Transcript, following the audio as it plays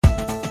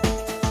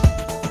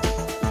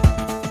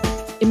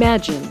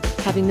Imagine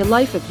having the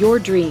life of your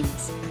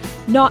dreams.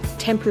 Not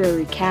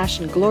temporary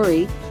cash and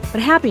glory, but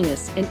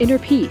happiness and inner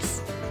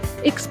peace.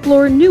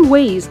 Explore new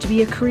ways to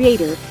be a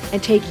creator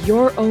and take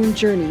your own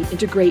journey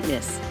into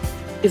greatness.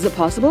 Is it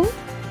possible?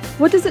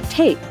 What does it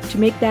take to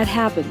make that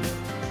happen?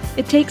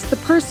 It takes the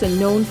person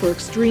known for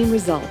extreme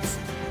results.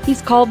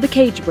 He's called the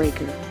cage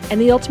breaker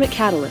and the ultimate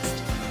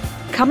catalyst.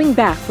 Coming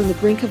back from the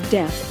brink of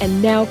death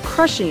and now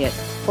crushing it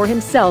for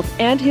himself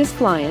and his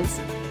clients,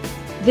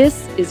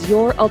 this is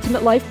Your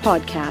Ultimate Life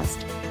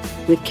Podcast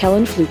with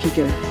Kellen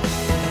Flukiger.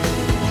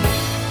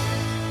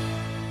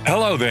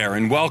 Hello there,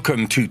 and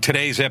welcome to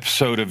today's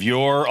episode of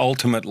Your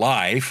Ultimate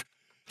Life,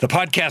 the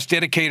podcast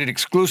dedicated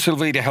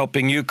exclusively to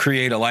helping you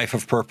create a life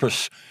of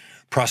purpose,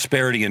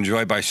 prosperity, and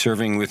joy by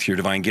serving with your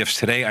divine gifts.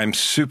 Today, I'm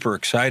super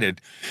excited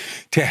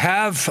to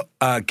have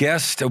a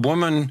guest, a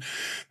woman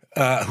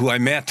who I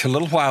met a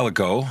little while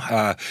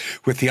ago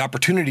with the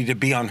opportunity to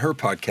be on her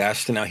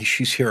podcast, and now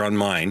she's here on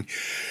mine.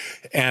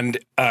 And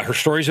her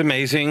story is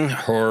amazing.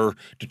 Her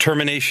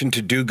determination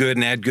to do good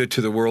and add good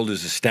to the world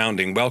is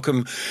astounding.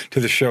 Welcome to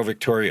the show,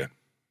 Victoria.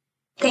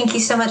 Thank you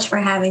so much for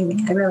having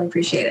me. I really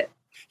appreciate it.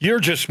 You're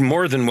just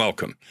more than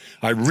welcome.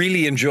 I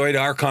really enjoyed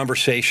our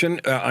conversation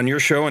on your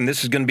show, and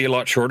this is going to be a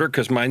lot shorter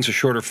because mine's a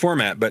shorter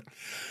format. But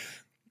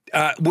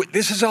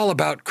this is all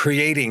about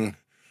creating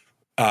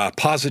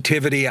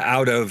positivity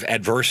out of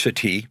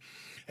adversity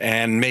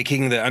and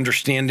making the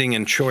understanding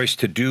and choice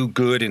to do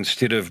good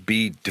instead of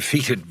be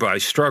defeated by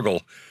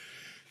struggle.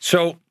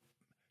 So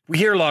we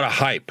hear a lot of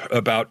hype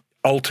about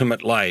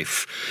ultimate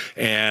life,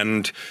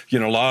 and a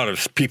lot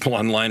of people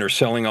online are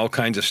selling all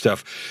kinds of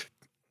stuff.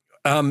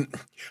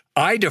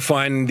 I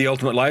define the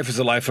ultimate life as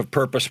a life of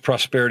purpose,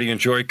 prosperity,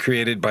 and joy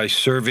created by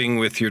serving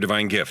with your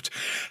divine gift.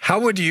 How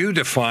would you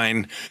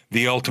define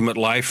the ultimate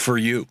life for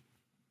you?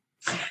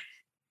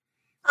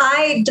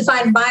 I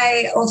define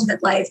my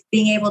ultimate life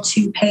being able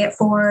to pay it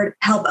forward,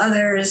 help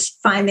others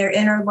find their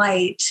inner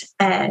light,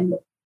 and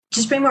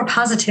just bring more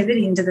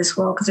positivity into this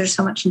world because there's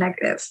so much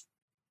negative.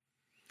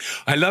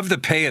 I love the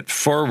pay it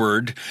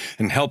forward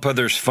and help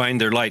others find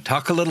their light.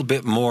 Talk a little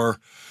bit more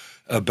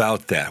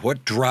about that.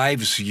 What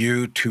drives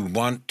you to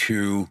want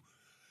to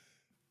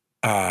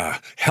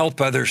help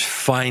others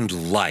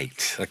find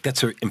light? Like,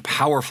 that's a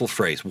powerful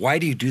phrase. Why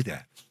do you do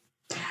that?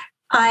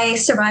 I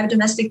survived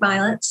domestic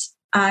violence.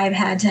 I've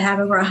had to have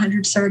over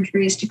 100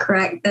 surgeries to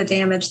correct the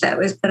damage that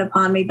was put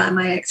upon me by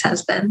my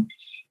ex-husband.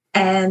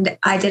 And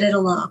I did it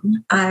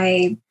alone.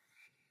 I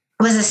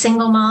was a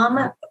single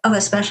mom of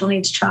a special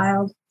needs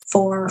child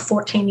for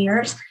 14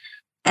 years.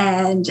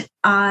 And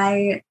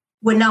I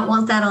would not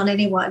want that on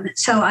anyone.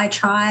 So I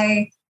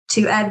try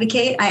to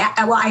advocate.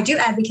 I do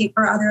advocate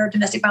for other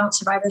domestic violence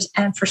survivors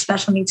and for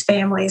special needs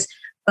families.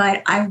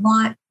 But I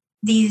want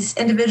these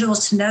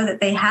individuals to know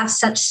that they have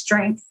such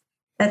strength,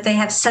 that they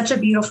have such a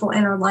beautiful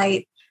inner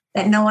light,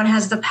 that no one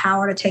has the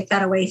power to take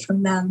that away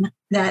from them,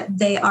 that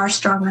they are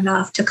strong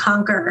enough to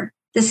conquer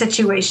the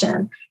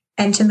situation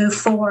and to move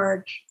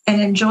forward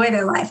and enjoy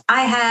their life.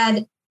 I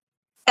had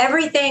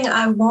everything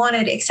I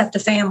wanted except a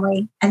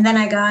family. And then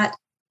I got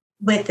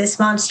with this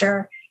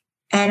monster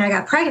and I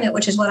got pregnant,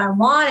 which is what I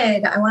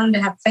wanted. I wanted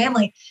to have a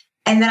family.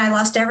 And then I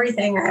lost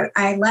everything.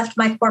 I left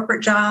my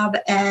corporate job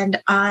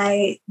and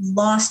I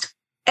lost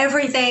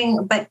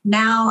everything, but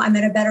now I'm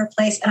in a better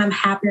place and I'm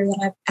happier than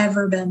I've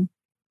ever been.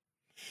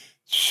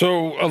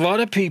 So a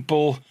lot of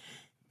people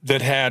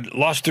that had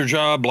lost their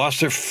job, lost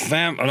their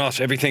family,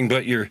 lost everything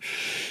but your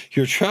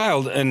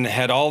child, and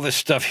had all this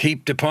stuff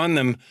heaped upon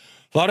them,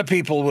 a lot of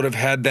people would have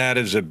had that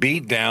as a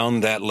beat down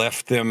that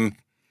left them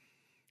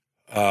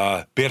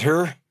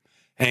bitter,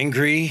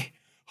 angry,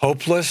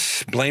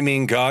 hopeless,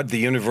 blaming God, the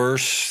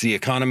universe, the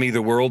economy,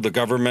 the world, the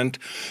government,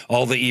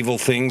 all the evil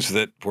things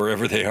that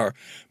wherever they are.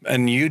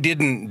 And you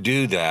didn't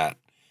do that.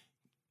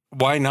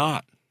 Why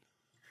not?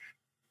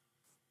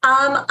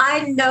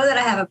 I know that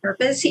I have a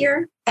purpose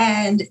here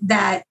and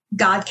that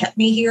God kept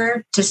me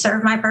here to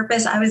serve my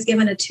purpose. I was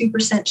given a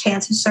 2%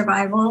 chance of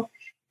survival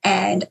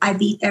and I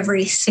beat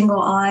every single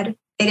odd.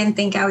 They didn't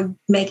think I would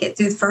make it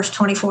through the first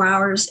 24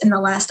 hours in the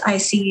last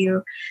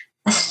ICU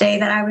stay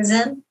that I was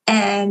in.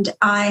 And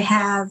I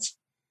have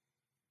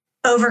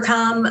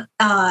overcome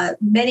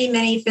many,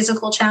 many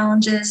physical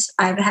challenges.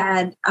 I've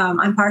had,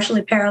 I'm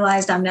partially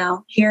paralyzed. I'm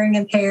now hearing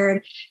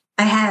impaired.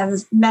 I have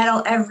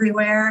metal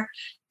everywhere.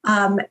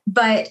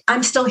 But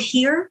I'm still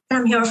here and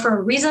I'm here for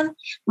a reason.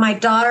 My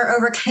daughter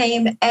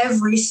overcame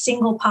every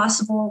single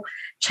possible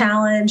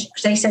challenge.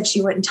 They said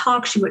she wouldn't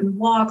talk, she wouldn't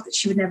walk, that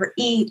she would never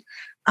eat,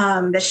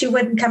 that she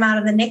wouldn't come out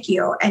of the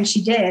NICU. And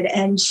she did.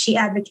 And she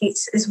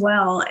advocates as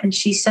well. And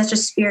she's such a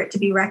spirit to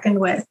be reckoned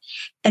with.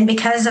 And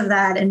because of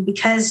that, and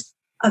because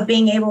of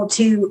being able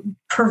to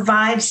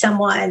provide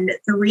someone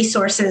the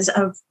resources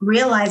of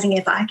realizing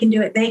if I can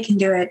do it, they can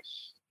do it,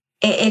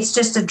 it's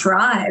just a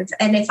drive.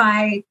 And if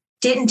I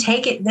didn't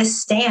take it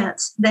this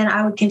stance, then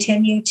I would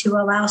continue to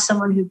allow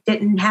someone who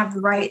didn't have the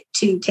right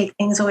to take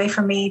things away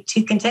from me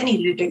to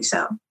continue to do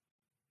so.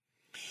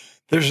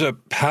 There's a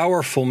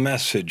powerful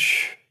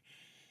message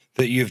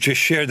that you've just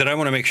shared that I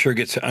want to make sure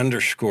gets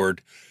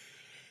underscored.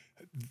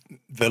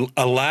 the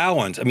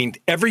allowance. I mean,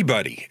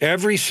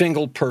 every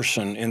single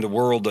person in the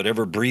world that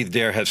ever breathed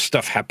air has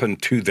stuff happen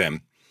to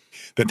them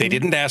that they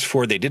didn't ask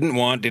for, they didn't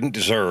want, didn't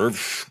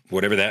deserve,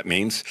 whatever that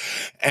means.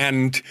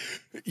 And,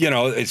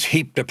 it's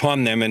heaped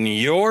upon them. And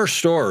your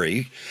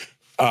story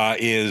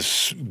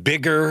is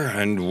bigger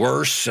and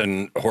worse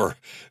or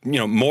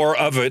more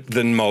of it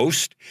than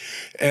most,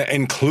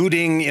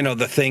 including,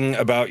 the thing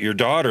about your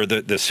daughter,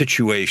 the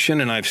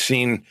situation. And I've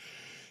seen,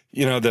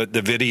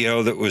 the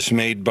video that was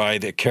made by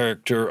the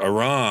character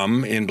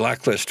Aram in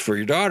Blacklist for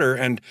your daughter,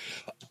 and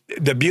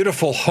the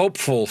beautiful,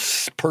 hopeful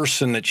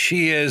person that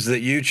she is,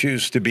 that you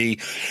choose to be.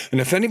 And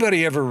if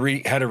anybody ever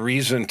had a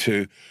reason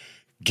to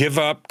give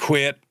up,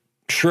 quit,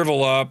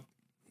 shrivel up,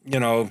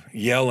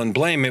 yell and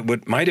blame,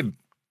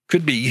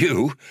 could be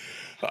you.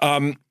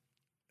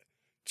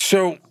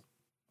 So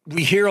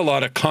we hear a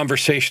lot of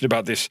conversation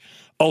about this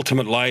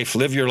ultimate life,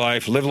 live your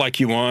life, live like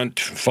you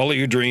want, follow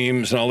your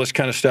dreams, and all this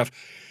kind of stuff.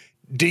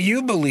 Do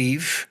you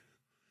believe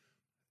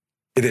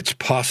that it's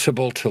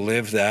possible to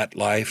live that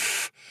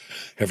life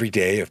every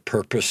day of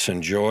purpose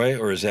and joy,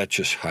 or is that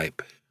just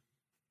hype?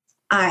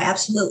 I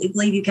absolutely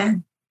believe you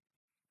can.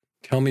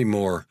 Tell me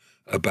more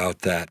about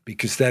that,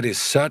 because that is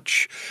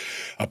such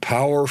a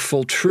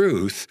powerful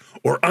truth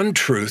or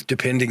untruth,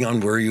 depending on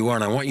where you are.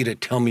 And I want you to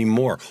tell me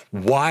more.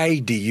 Why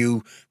do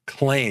you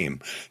claim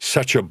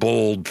such a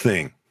bold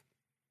thing?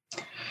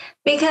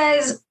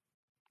 Because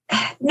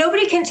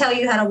nobody can tell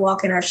you how to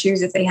walk in our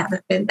shoes if they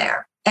haven't been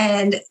there.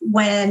 And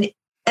when,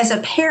 as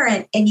a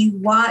parent, and you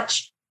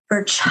watch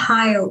your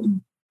child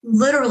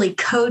literally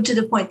code to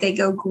the point they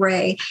go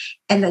gray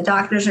and the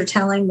doctors are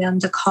telling them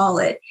to call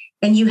it,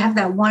 and you have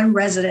that one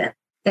resident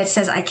that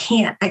says, I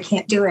can't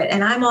do it.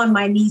 And I'm on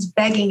my knees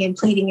begging and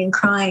pleading and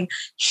crying,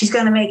 she's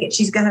going to make it.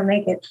 She's going to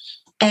make it.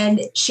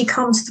 And she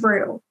comes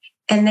through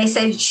and they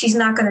say, she's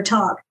not going to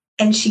talk.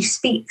 And she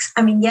speaks.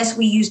 I mean, yes,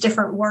 we use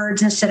different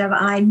words. Instead of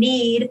I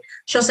need,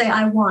 she'll say,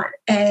 I want.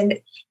 And,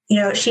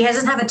 she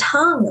doesn't have a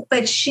tongue,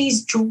 but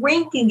she's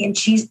drinking and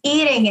she's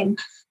eating. And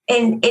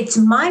it's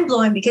mind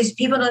blowing because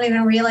people don't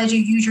even realize you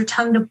use your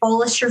tongue to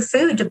bolus your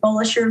food, to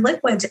bolus your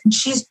liquids. And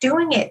she's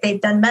doing it. They've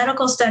done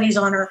medical studies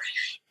on her.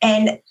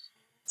 And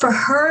for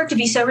her to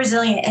be so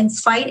resilient and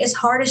fight as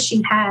hard as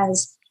she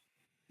has,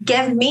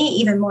 gave me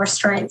even more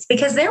strength,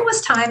 because there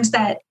was times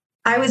that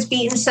I was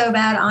beaten so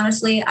bad,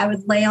 honestly, I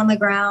would lay on the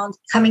ground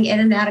coming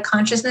in and out of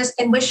consciousness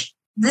and wish,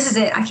 this is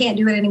it. I can't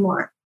do it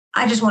anymore.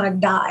 I just want to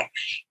die.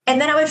 And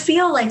then I would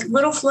feel like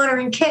little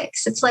fluttering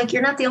kicks. It's like,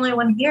 you're not the only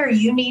one here.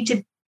 You need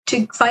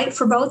to fight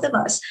for both of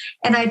us.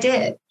 And I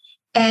did.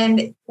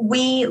 And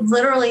we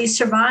literally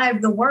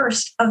survived the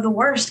worst of the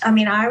worst. I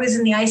mean, I was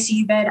in the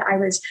ICU bed. I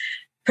was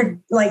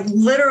like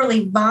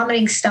literally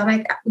vomiting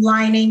stomach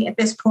lining at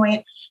this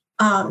point.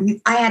 I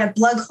had a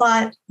blood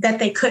clot that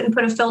they couldn't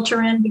put a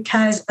filter in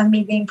because of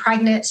me being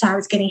pregnant. So I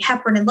was getting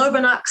heparin and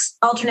Lovenox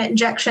alternate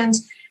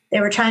injections.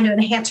 They were trying to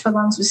enhance her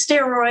lungs with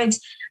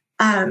steroids.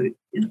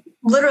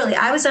 Literally,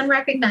 I was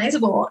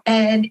unrecognizable.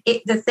 And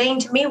the thing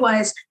to me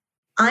was,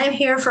 I'm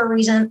here for a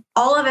reason.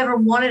 All I've ever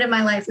wanted in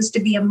my life was to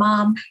be a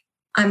mom.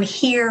 I'm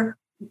here.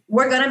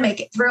 We're going to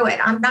make it through it.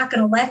 I'm not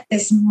going to let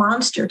this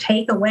monster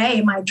take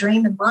away my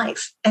dream in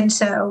life. And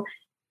so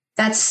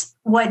that's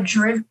what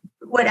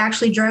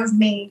actually drove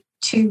me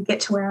to get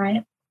to where I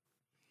am.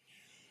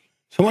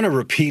 So I want to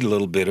repeat a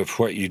little bit of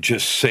what you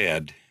just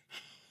said.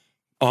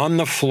 On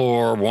the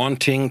floor,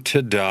 wanting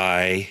to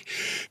die.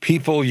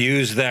 People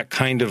use that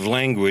kind of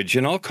language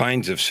in all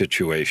kinds of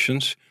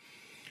situations.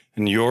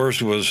 And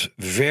yours was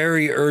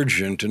very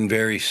urgent and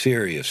very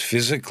serious.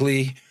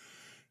 Physically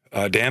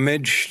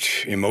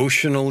damaged,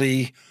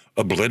 emotionally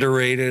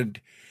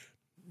obliterated,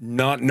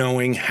 not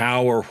knowing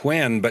how or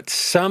when, but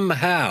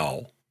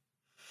somehow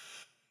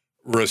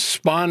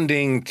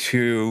responding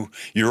to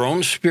your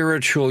own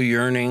spiritual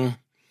yearning,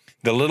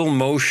 the little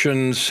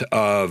motions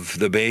of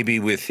the baby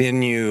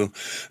within you,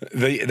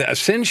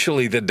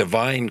 essentially the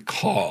divine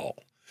call,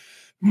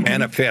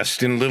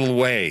 manifest in little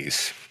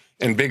ways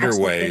and bigger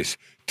Absolutely. ways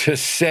to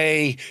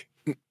say,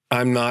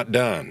 I'm not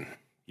done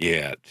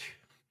yet.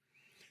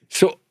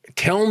 So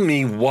tell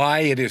me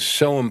why it is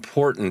so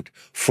important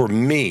for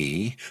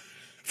me,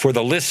 for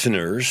the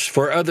listeners,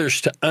 for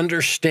others to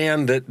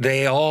understand that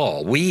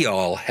we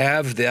all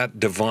have that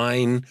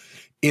divine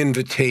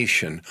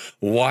invitation.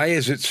 Why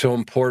is it so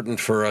important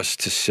for us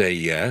to say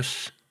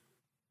yes?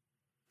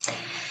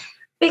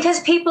 Because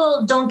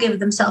people don't give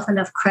themselves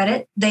enough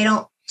credit. They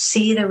don't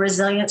see the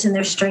resilience and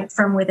their strength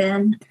from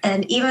within.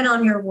 And even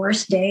on your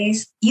worst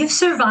days, you've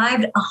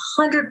survived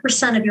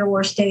 100% of your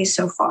worst days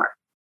so far.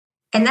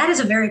 And that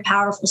is a very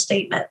powerful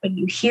statement when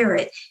you hear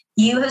it.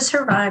 You have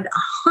survived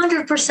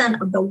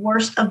 100% of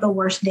the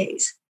worst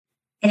days.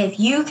 And if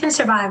you can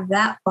survive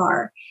that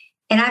far,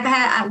 and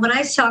when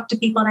I talk to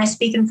people and I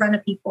speak in front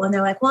of people and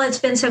they're like, well, it's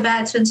been so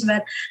bad.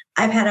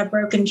 I've had a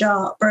broken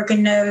jaw,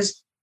 broken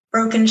nose,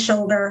 broken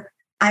shoulder.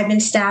 I've been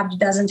stabbed a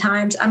dozen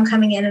times. I'm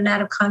coming in and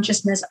out of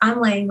consciousness.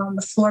 I'm laying on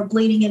the floor,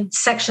 bleeding in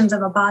sections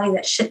of a body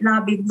that should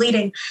not be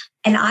bleeding.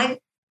 And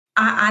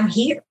I'm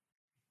here.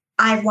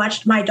 I've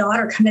watched my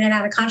daughter come in and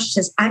out of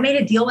consciousness. I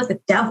made a deal with the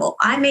devil.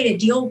 I made a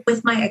deal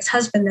with my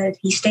ex-husband that if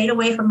he stayed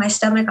away from my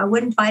stomach, I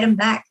wouldn't fight him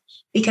back,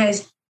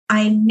 because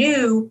I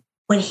knew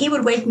when he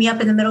would wake me up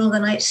in the middle of the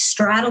night,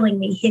 straddling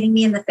me, hitting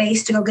me in the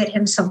face to go get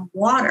him some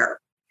water,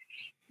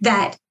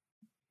 that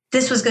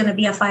this was going to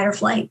be a fight or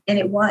flight. And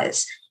it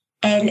was.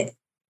 And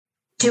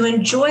to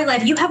enjoy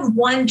life, you have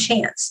one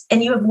chance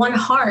and you have one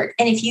heart.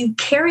 And if you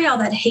carry all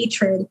that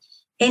hatred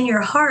in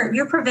your heart,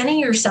 you're preventing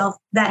yourself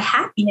that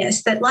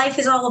happiness that life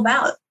is all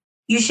about.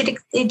 You should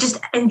just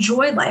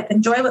enjoy life,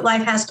 enjoy what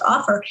life has to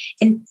offer.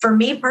 And for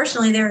me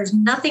personally, there is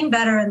nothing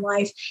better in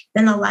life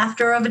than the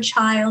laughter of a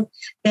child,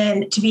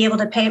 than to be able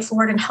to pay it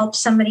forward and help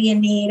somebody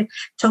in need,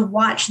 to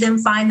watch them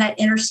find that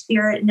inner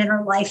spirit and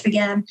inner life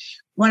again.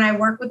 When I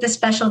work with the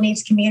special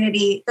needs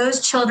community,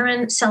 those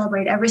children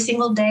celebrate every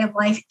single day of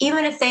life,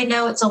 even if they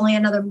know it's only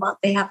another month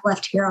they have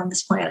left here on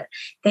this planet.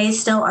 They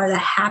still are the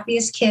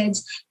happiest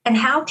kids. And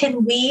how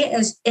can we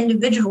as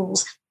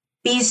individuals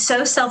be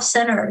so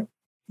self-centered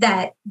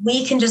that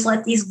we can just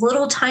let these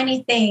little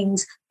tiny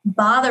things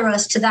bother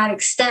us to that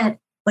extent,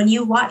 when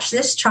you watch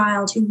this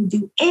child who will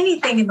do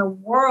anything in the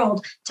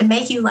world to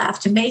make you laugh,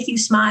 to make you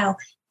smile,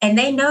 and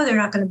they know they're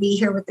not going to be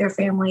here with their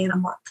family in a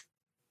month?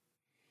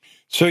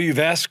 So you've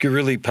asked a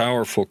really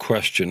powerful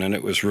question, and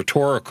it was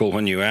rhetorical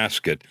when you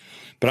ask it,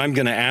 but I'm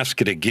going to ask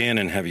it again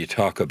and have you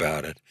talk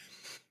about it.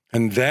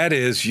 And that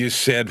is, you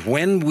said,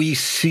 when we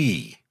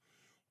see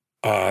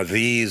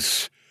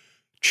these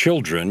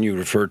children, you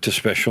referred to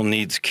special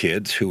needs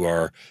kids who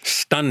are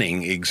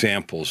stunning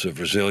examples of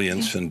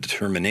resilience and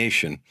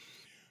determination.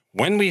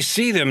 When we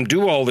see them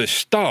do all this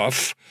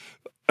stuff,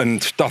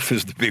 and stuff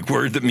is the big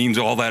word that means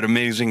all that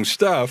amazing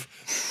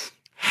stuff,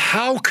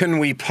 how can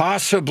we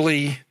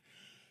possibly,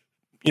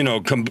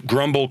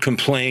 grumble,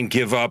 complain,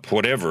 give up,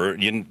 whatever,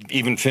 you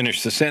even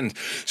finish the sentence?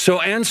 So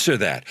answer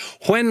that.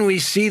 When we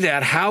see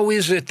that, how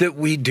is it that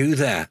we do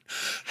that?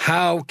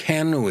 How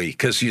can we?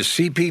 Because you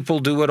see people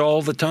do it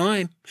all the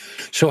time.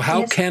 So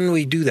how can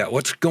we do that?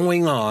 What's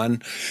going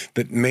on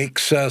that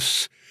makes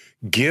us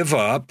give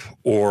up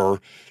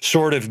or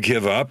sort of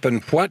give up?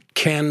 And what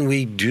can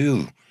we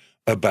do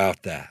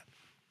about that?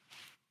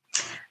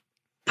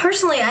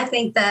 Personally, I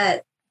think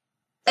that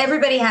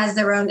everybody has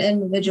their own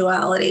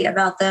individuality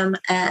about them.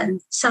 And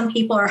some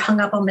people are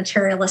hung up on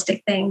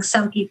materialistic things.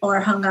 Some people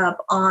are hung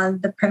up on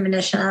the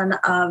premonition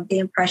of the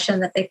impression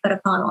that they put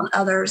upon on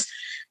others.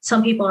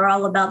 Some people are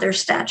all about their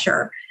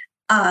stature.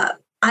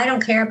 I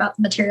don't care about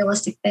the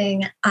materialistic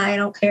thing. I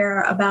don't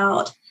care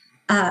about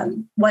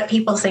what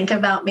people think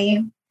about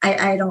me.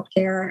 I don't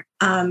care.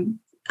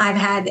 I've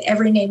had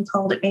every name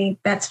called at me.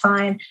 That's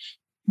fine.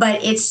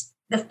 But it's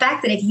the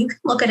fact that if you can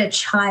look at a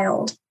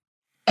child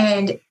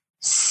and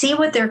see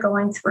what they're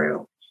going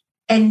through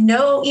and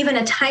know even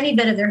a tiny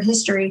bit of their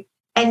history,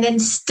 and then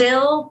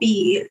still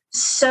be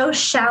so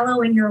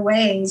shallow in your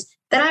ways,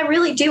 then I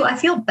really do. I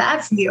feel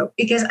bad for you,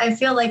 because I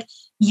feel like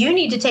you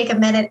need to take a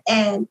minute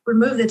and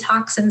remove the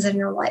toxins in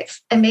your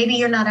life. And maybe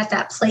you're not at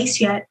that place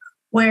yet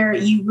where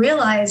you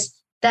realize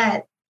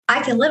that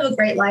I can live a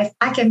great life.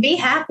 I can be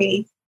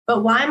happy,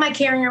 but why am I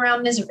carrying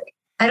around misery?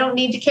 I don't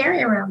need to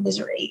carry around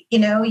misery.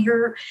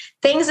 Your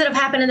things that have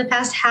happened in the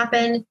past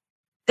happen.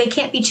 They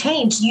can't be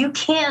changed. You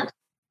can't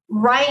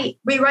rewrite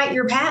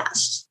your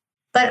past,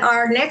 but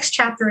our next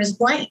chapter is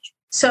blank.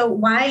 So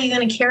why are you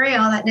going to carry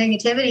all that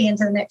negativity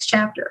into the next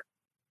chapter?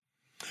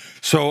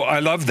 So I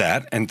love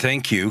that, and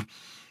thank you.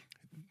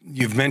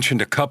 You've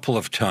mentioned a couple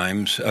of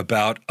times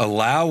about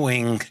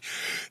allowing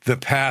the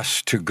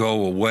past to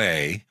go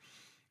away,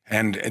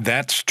 and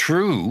that's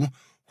true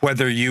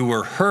whether you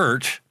were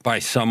hurt by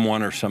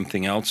someone or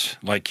something else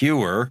like you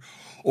were,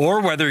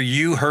 or whether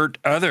you hurt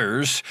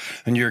others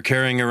and you're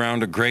carrying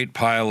around a great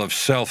pile of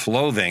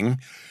self-loathing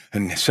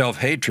and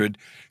self-hatred.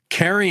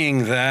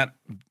 Carrying that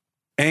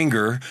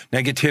anger,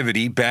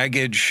 negativity,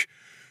 baggage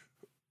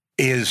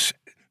is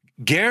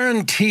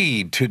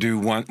guaranteed to do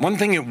one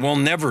thing it will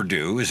never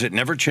do is it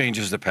never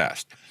changes the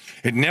past.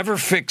 It never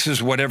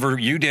fixes whatever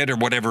you did or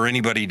whatever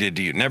anybody did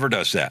to you. It never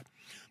does that.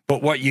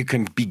 But what you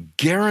can be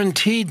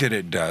guaranteed that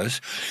it does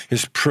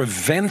is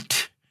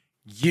prevent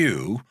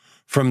you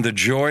from the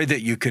joy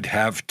that you could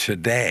have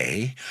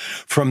today,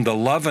 from the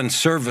love and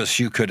service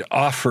you could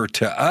offer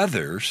to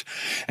others,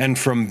 and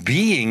from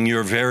being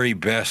your very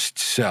best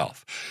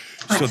self.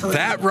 Absolutely. So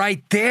that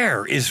right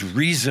there is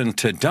reason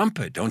to dump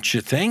it, don't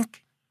you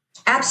think?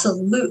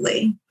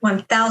 Absolutely.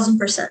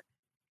 1,000%.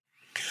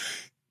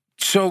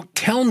 So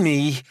tell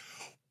me,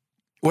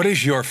 what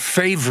is your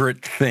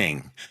favorite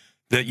thing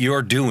that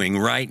you're doing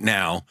right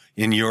now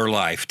in your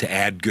life to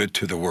add good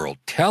to the world?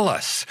 Tell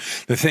us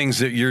the things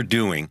that you're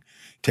doing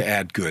to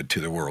add good to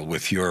the world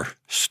with your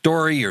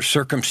story, your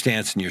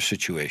circumstance, and your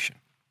situation.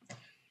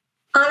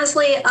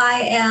 Honestly,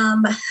 I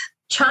am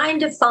trying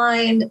to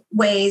find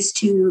ways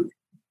to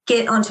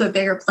get onto a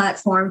bigger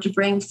platform to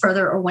bring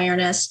further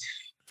awareness.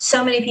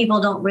 So many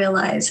people don't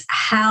realize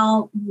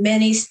how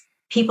many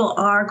people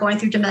are going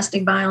through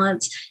domestic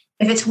violence.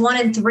 If it's 1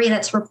 in 3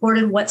 that's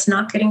reported, what's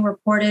not getting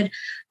reported?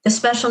 The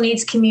special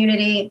needs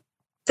community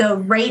the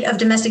rate of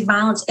domestic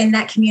violence in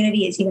that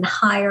community is even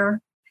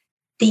higher.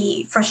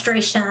 The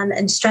frustration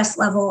and stress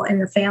level in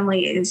the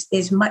family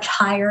is much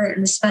higher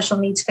in the special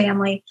needs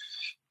family.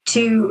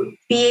 To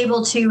be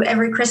able to,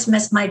 every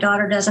Christmas, my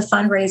daughter does a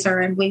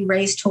fundraiser and we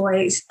raise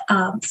toys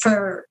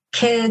for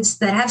kids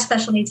that have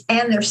special needs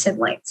and their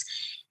siblings,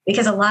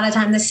 because a lot of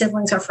time the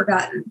siblings are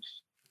forgotten.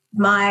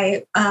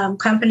 My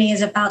company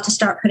is about to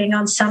start putting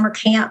on summer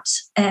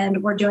camps,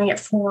 and we're doing it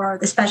for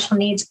the special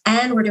needs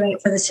and we're doing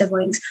it for the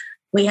siblings.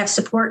 We have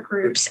support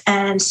groups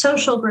and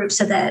social groups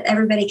so that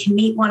everybody can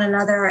meet one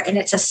another, and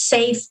it's a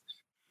safe,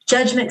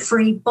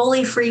 judgment-free,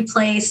 bully-free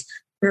place.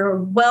 We're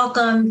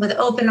welcomed with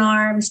open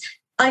arms,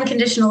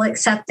 unconditional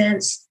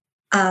acceptance.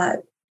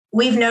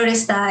 We've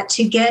noticed that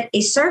to get a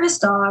service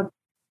dog,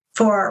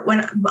 for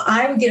when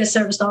I would get a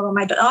service dog or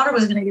my daughter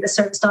was going to get a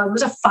service dog, it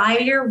was a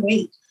 5-year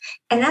wait.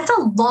 And that's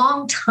a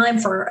long time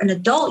for an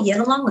adult, yet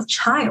along with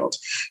child.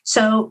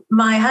 So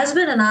my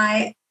husband and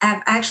I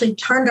have actually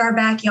turned our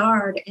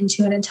backyard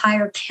into an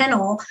entire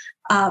kennel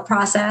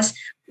process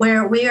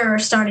where we are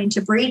starting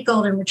to breed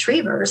golden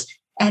retrievers,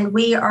 and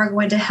we are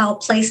going to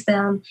help place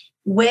them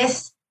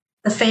with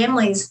the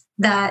families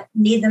that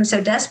need them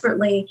so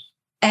desperately.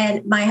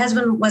 And my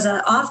husband was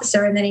an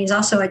officer, and then he's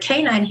also a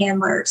canine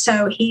handler.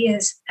 So he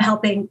is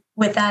helping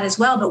with that as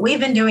well. But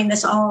we've been doing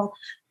this all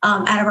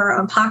out of our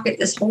own pocket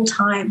this whole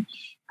time.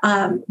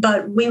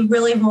 But we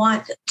really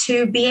want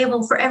to be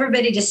able for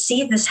everybody to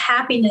see this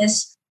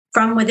happiness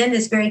from within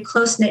this very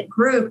close-knit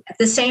group. At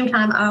the same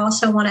time, I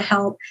also want to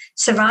help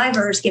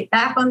survivors get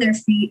back on their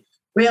feet,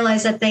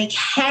 realize that they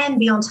can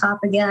be on top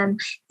again.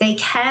 They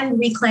can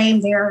reclaim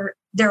their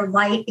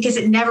light, because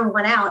it never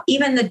went out.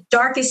 Even the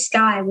darkest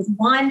sky with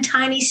one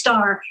tiny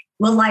star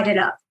will light it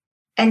up,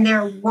 and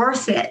they're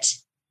worth it.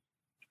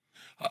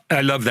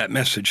 I love that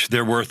message.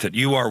 They're worth it.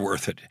 You are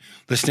worth it.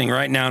 Listening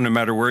right now, no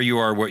matter where you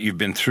are, what you've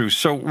been through.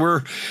 So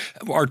we're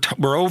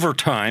over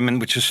time,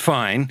 and which is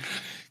fine.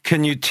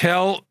 Can you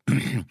tell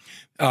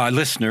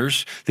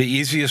listeners the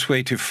easiest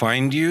way to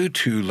find you,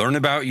 to learn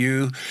about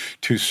you,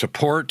 to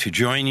support, to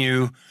join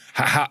you?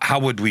 How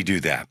would we do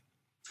that?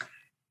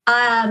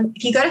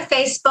 If you go to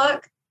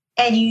Facebook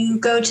and you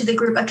go to the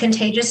group, A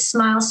Contagious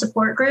Smile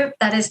Support Group,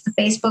 that is the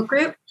Facebook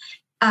group.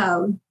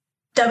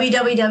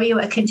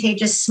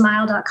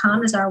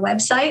 www.contagiousmile.com is our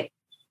website.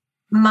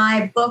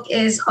 My book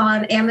is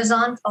on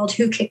Amazon called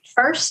Who Kicked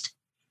First.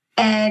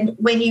 And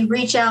when you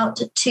reach out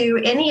to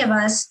any of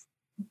us,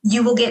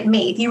 you will get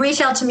me. If you reach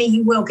out to me,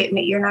 you will get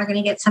me. You're not going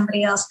to get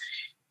somebody else.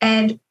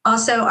 And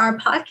also our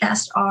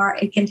podcasts are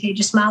A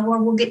Contagious Smile, where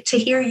we'll get to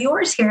hear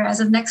yours here as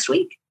of next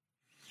week.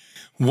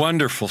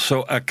 Wonderful.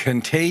 So A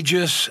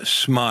Contagious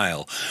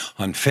Smile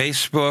on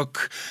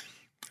Facebook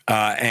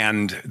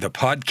and the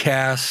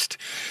podcast.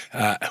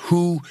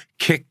 Who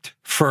Kicked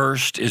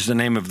First is the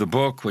name of the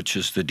book, which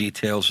is the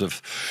details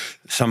of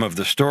some of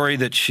the story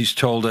that she's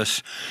told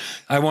us.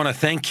 I want to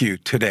thank you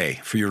today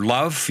for your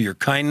love, for your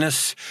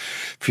kindness,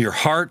 for your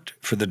heart,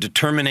 for the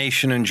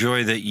determination and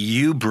joy that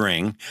you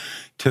bring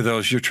to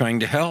those you're trying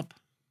to help.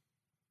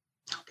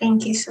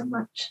 Thank you so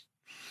much.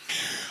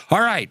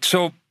 All right.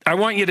 So I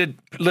want you to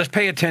let's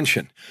pay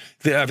attention.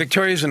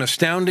 Victoria is an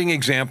astounding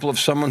example of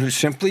someone who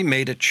simply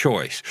made a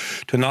choice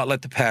to not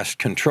let the past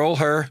control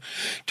her,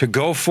 to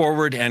go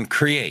forward and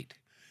create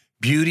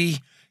beauty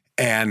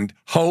and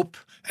hope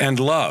and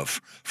love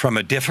from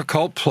a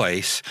difficult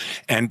place.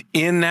 And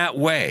in that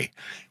way,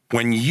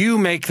 when you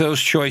make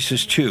those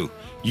choices too,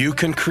 you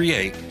can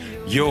create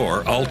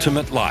your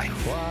ultimate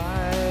life.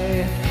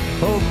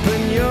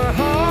 Open your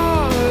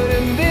heart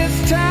and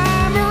this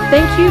time around.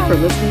 Thank you for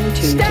listening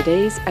to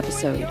today's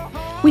episode.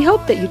 We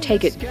hope that you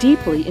take it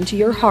deeply into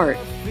your heart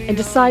and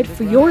decide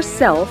for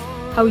yourself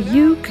how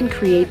you can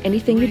create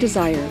anything you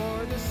desire.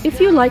 If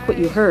you like what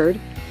you heard,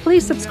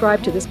 please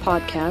subscribe to this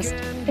podcast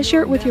and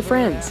share it with your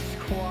friends.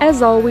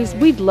 As always,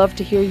 we'd love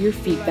to hear your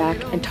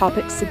feedback and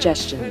topic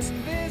suggestions.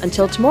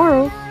 Until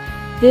tomorrow,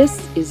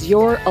 this is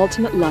Your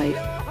Ultimate Life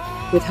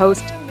with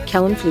host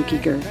Kellen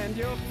Flukiger.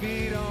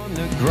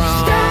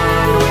 Ground.